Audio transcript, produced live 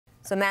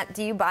So, Matt,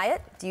 do you buy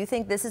it? Do you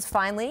think this is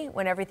finally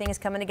when everything is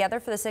coming together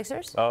for the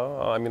Sixers?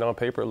 I mean, on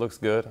paper, it looks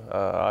good.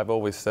 I've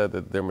always said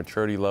that their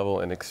maturity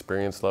level and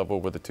experience level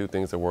were the two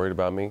things that worried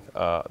about me,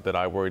 that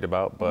I worried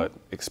about. But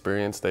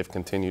experience, they've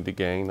continued to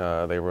gain.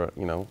 They were,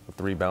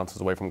 3 bounces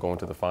away from going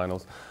to the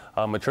finals.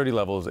 Maturity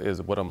levels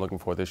is what I'm looking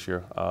for this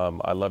year.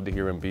 I love to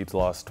hear Embiid's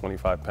lost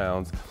 25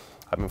 pounds.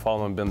 I've been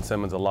following Ben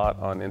Simmons a lot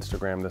on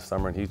Instagram this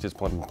summer, and he's just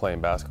been playing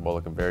basketball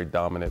like a very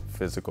dominant,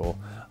 physical,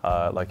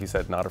 like you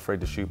said, not afraid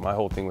to shoot. My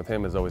whole thing with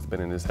him has always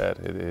been in his head.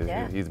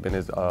 He's been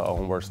his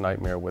own worst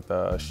nightmare with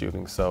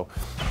shooting. So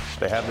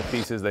they have the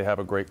pieces. They have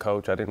a great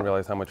coach. I didn't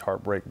realize how much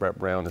heartbreak Brett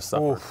Brown has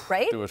suffered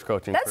through his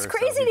coaching That's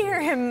career. crazy to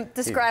hear him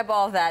describe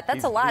all of that.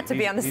 That's a lot to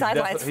be on the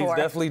sidelines for. He's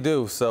definitely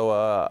due.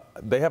 So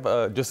they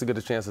have just as good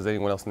a chance as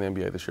anyone else in the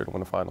NBA this year to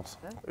win the finals.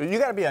 You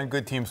got to be on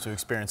good teams to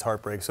experience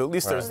heartbreak. So at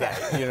least there's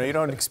that. You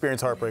don't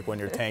experience heartbreak when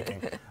you're tanking.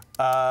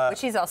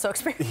 Which he's also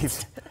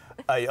experienced.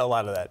 A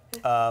lot of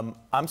that.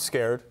 I'm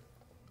scared.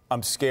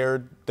 I'm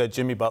scared that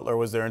Jimmy Butler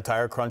was their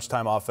entire crunch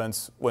time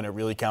offense when it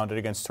really counted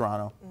against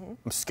Toronto.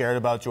 I'm scared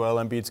about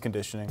Joel Embiid's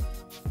conditioning.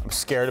 I'm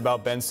scared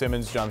about Ben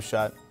Simmons' jump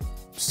shot.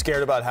 I'm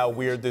scared about how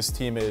weird this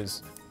team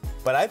is.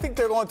 But I think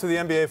they're going to the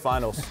NBA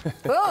Finals.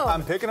 Boom.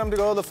 I'm picking them to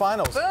go to the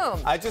Finals.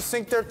 Boom. I just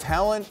think their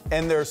talent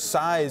and their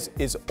size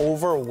is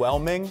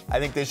overwhelming. I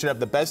think they should have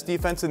the best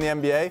defense in the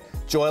NBA.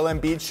 Joel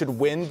Embiid should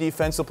win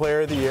Defensive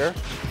Player of the Year.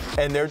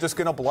 And they're just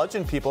going to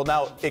bludgeon people.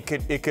 Now, it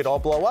could all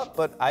blow up,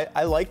 but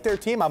I like their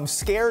team. I'm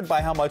scared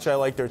by how much I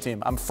like their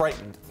team. I'm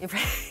frightened.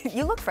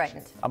 You look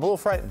frightened. I'm a little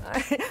frightened.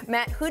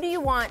 Matt, who do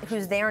you want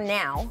who's there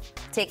now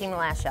taking the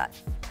last shot?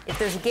 If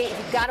there's a game, if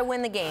you've got to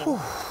win the game,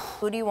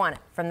 who do you want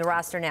from the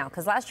roster now?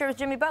 Because last year was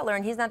Jimmy Butler,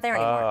 and he's not there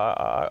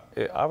anymore.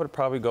 I would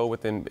probably go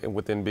with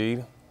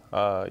Embiid.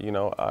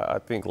 I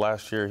think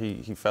last year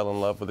he fell in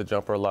love with the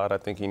jumper a lot. I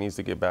think he needs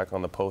to get back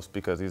on the post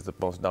because he's the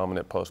most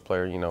dominant post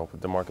player, with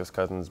DeMarcus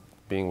Cousins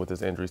being with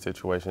his injury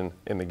situation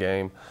in the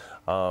game.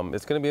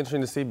 It's going to be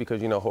interesting to see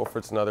because,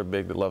 Horford's another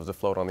big that loves to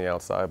float on the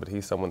outside, but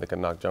he's someone that can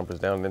knock jumpers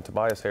down. And then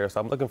Tobias Harris,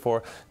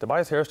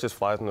 Tobias Harris just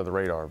flies under the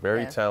radar.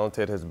 Very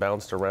talented, has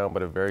bounced around,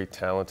 but a very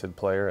talented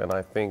player. And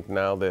I think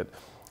now that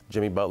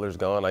Jimmy Butler's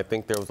gone, I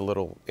think there was a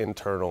little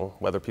internal,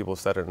 whether people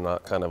said it or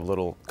not, kind of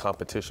little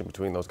competition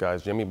between those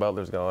guys. Jimmy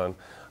Butler's gone.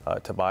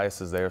 Tobias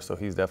is there, so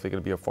he's definitely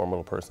going to be a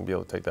formidable person to be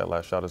able to take that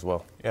last shot as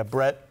well. Yeah,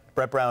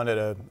 Brett Brown at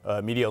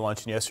a media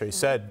luncheon yesterday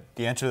said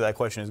the answer to that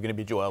question is going to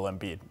be Joel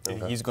Embiid.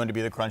 Okay. He's going to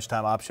be the crunch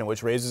time option,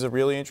 which raises a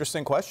really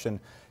interesting question.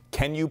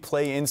 Can you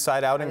play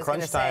inside out in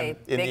crunch time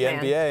in the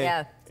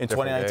NBA in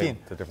 2019?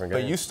 It's a different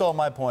game. But you stole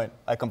my point.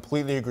 I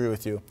completely agree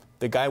with you.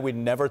 The guy we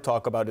never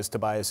talk about is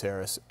Tobias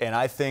Harris. And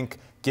I think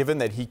given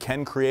that he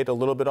can create a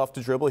little bit off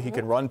the dribble, he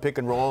can run pick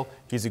and roll,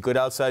 he's a good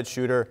outside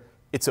shooter.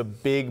 It's a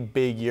big,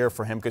 big year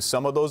for him because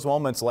some of those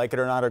moments, like it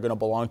or not, are going to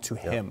belong to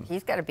him.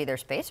 He's got to be their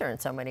spacer in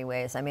so many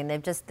ways. I mean,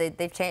 they've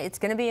changed. It's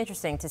going to be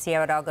interesting to see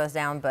how it all goes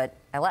down. But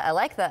I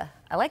like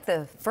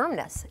the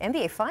firmness.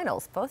 NBA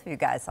Finals, both of you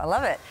guys. I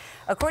love it.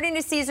 According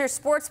to Caesars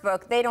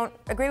Sportsbook, they don't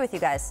agree with you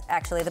guys.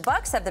 Actually, the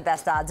Bucks have the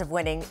best odds of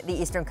winning the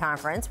Eastern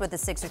Conference, with the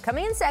Sixers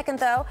coming in second,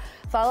 though,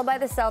 followed by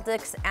the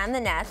Celtics and the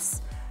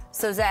Nets.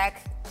 So,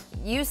 Zach,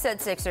 you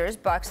said Sixers.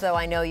 Bucks, though,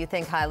 I know you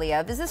think highly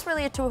of. Is this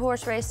really a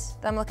two-horse race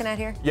that I'm looking at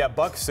here? Yeah,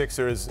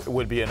 Bucks-Sixers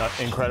would be an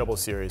incredible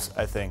series,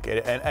 I think.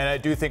 And I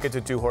do think it's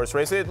a two-horse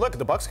race. Look,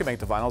 the Bucks can make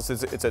the finals.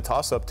 It's a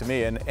toss-up to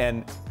me.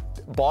 And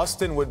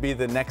Boston would be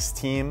the next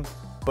team.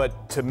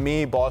 But to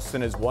me,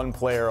 Boston is one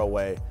player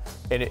away.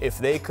 And if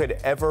they could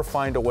ever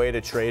find a way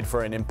to trade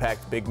for an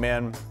impact big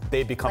man,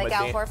 they become like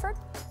Al Horford?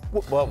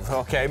 Well,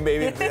 okay,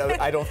 maybe.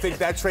 I don't think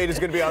that trade is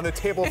going to be on the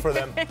table for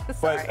them.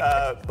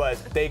 But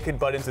they could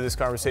butt into this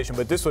conversation.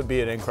 But this would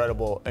be an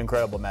incredible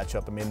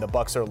matchup. I mean, the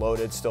Bucks are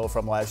loaded still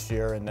from last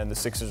year, and then the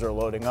Sixers are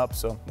loading up.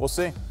 So we'll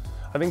see.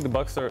 I think the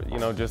Bucks are,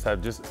 just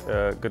have just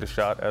as good a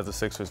shot as the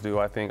Sixers do.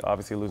 I think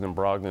obviously losing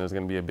Brogdon is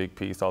going to be a big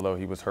piece, although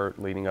he was hurt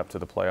leading up to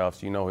the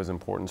playoffs. You know his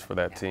importance for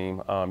that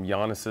team.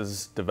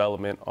 Giannis's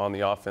development on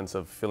the offense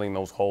of filling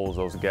those holes,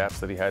 those gaps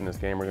that he had in this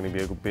game are going to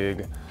be a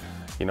big.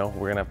 We're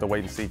going to have to wait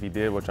and see if he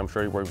did, which I'm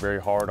sure he worked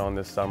very hard on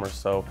this summer.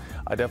 So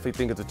I definitely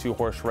think it's a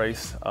two-horse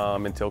race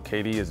until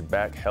KD is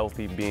back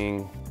healthy,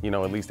 being,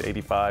 at least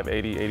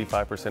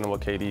 85% of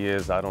what KD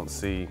is. I don't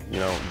see,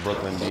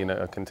 Brooklyn being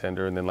a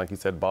contender. And then, like you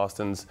said,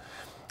 Boston's,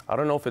 I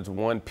don't know if it's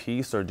one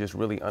piece or just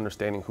really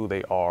understanding who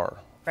they are.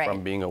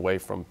 From being away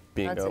from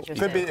being a it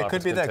could be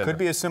that. Could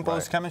be as simple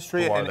as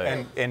chemistry.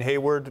 And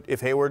Hayward, if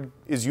Hayward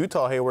is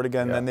Utah Hayward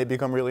again, then they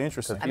become really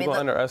interesting. People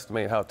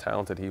underestimate how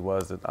talented he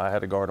was. I had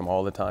to guard him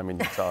all the time in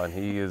Utah, and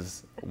he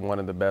is one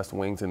of the best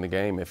wings in the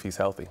game if he's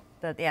healthy.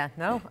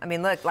 I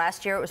mean, look,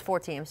 last year it was 4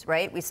 teams,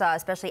 right? We saw,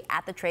 especially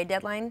at the trade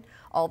deadline,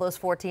 all those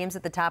 4 teams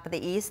at the top of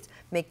the East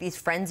make these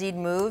frenzied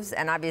moves,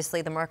 and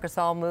obviously the Marc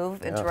Gasol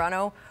move in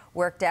Toronto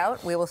worked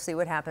out. We will see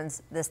what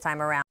happens this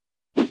time around.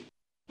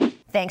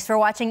 Thanks for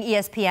watching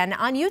ESPN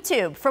on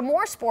YouTube. For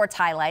more sports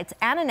highlights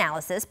and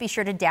analysis, be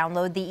sure to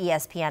download the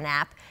ESPN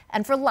app.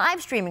 And for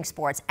live streaming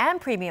sports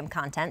and premium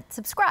content,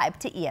 subscribe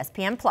to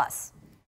ESPN+.